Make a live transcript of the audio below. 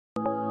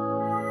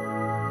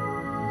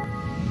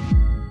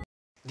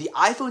The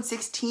iPhone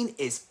 16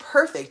 is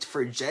perfect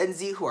for Gen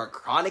Z who are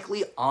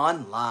chronically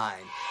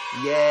online.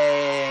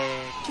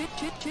 Yay!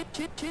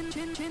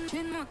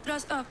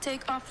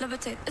 Take off,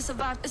 levitate. It's a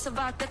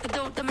vibe that could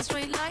don't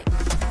demonstrate like.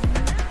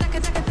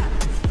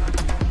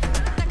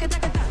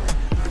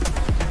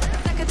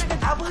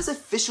 Apple has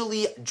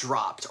officially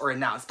dropped or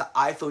announced the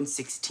iPhone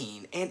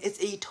 16, and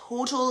it's a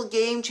total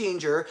game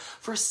changer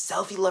for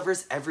selfie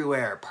lovers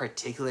everywhere,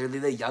 particularly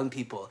the young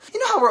people. You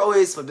know how we're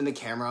always flipping the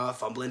camera,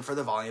 fumbling for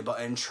the volume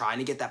button, trying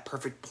to get that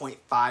perfect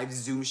 0.5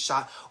 zoom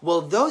shot? Well,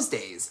 those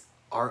days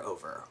are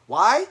over.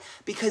 Why?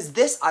 Because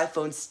this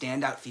iPhone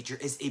standout feature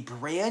is a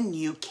brand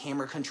new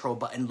camera control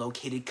button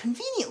located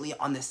conveniently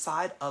on the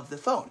side of the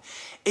phone.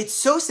 It's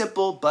so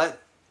simple,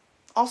 but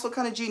also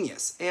kind of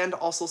genius, and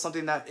also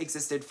something that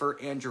existed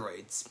for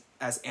Androids,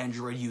 as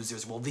Android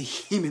users will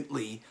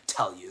vehemently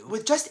tell you.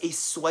 With just a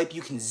swipe,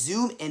 you can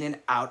zoom in and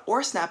out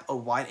or snap a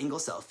wide-angle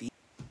selfie.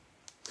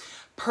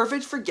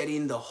 Perfect for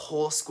getting the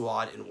whole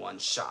squad in one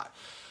shot.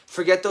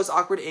 Forget those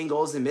awkward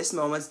angles and missed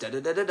moments,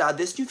 da-da-da-da-da.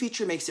 This new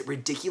feature makes it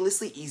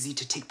ridiculously easy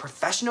to take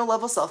professional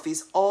level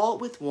selfies all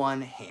with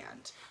one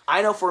hand.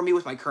 I know for me,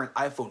 with my current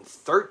iPhone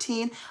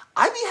 13,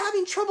 I'd be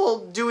having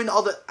trouble doing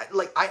all the,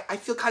 I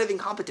feel kind of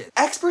incompetent.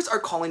 Experts are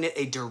calling it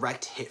a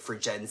direct hit for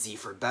Gen Z,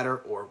 for better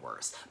or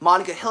worse.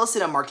 Monica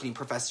Hillson, a marketing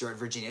professor at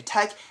Virginia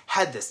Tech,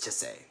 had this to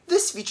say: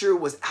 "This feature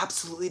was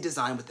absolutely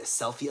designed with the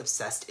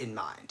selfie-obsessed in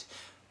mind.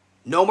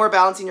 No more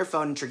balancing your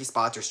phone in tricky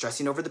spots or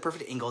stressing over the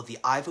perfect angle. The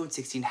iPhone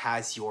 16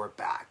 has your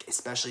back,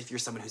 especially if you're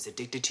someone who's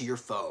addicted to your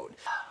phone."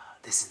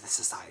 This is the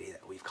society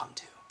that we've come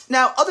to.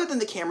 Now, other than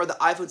the camera, the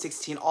iPhone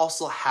 16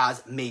 also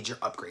has major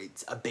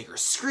upgrades. A bigger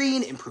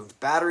screen, improved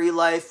battery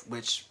life,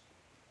 which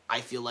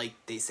I feel like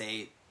they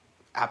say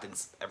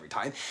happens every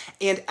time,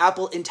 and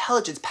Apple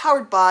Intelligence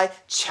powered by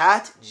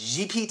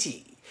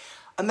ChatGPT.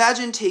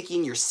 Imagine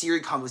taking your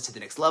Siri combos to the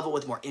next level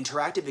with more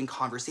interactive and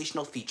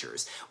conversational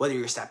features. Whether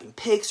you're snapping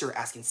pics or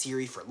asking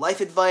Siri for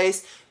life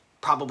advice,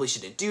 probably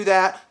shouldn't do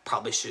that,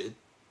 probably should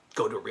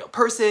go to a real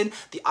person.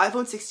 The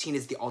iPhone 16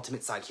 is the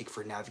ultimate sidekick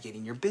for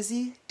navigating your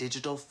busy,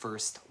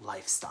 digital-first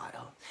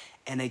lifestyle.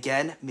 And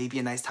again, maybe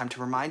a nice time to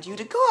remind you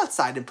to go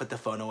outside and put the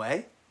phone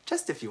away,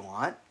 just if you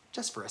want,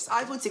 just for a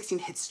second. iPhone 16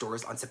 hits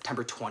stores on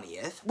September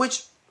 20th,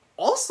 which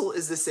also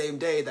is the same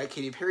day that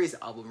Katy Perry's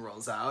album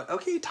rolls out.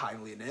 Okay,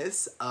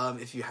 timeliness,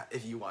 if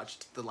you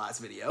watched the last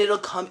video. It'll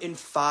come in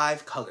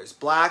 5 colors: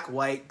 black,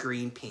 white,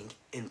 green, pink,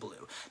 and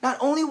blue. Not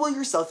only will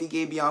your selfie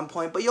game be on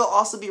point, but you'll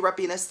also be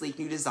repping a sleek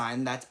new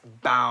design that's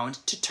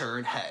bound to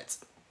turn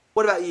heads.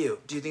 What about you?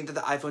 Do you think that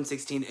the iPhone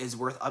 16 is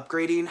worth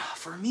upgrading?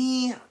 For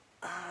me,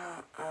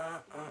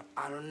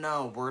 I don't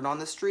know. Word on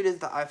the street is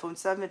the iPhone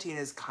 17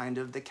 is kind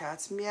of the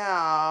cat's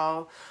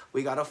meow.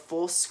 We got a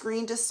full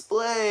screen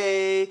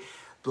display.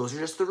 Those are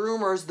just the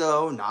rumors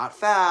though, not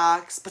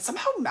facts. But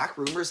somehow Mac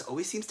Rumors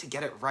always seems to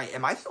get it right.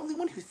 Am I the only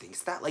one who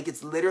thinks that? Like,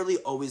 it's literally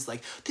always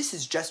like, this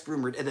is just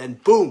rumored, and then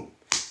boom.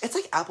 It's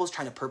like Apple's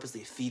trying to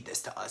purposely feed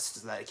this to us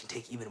so that it can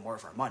take even more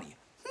of our money.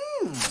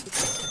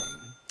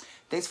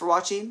 Thanks for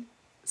watching.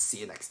 See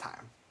you next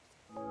time.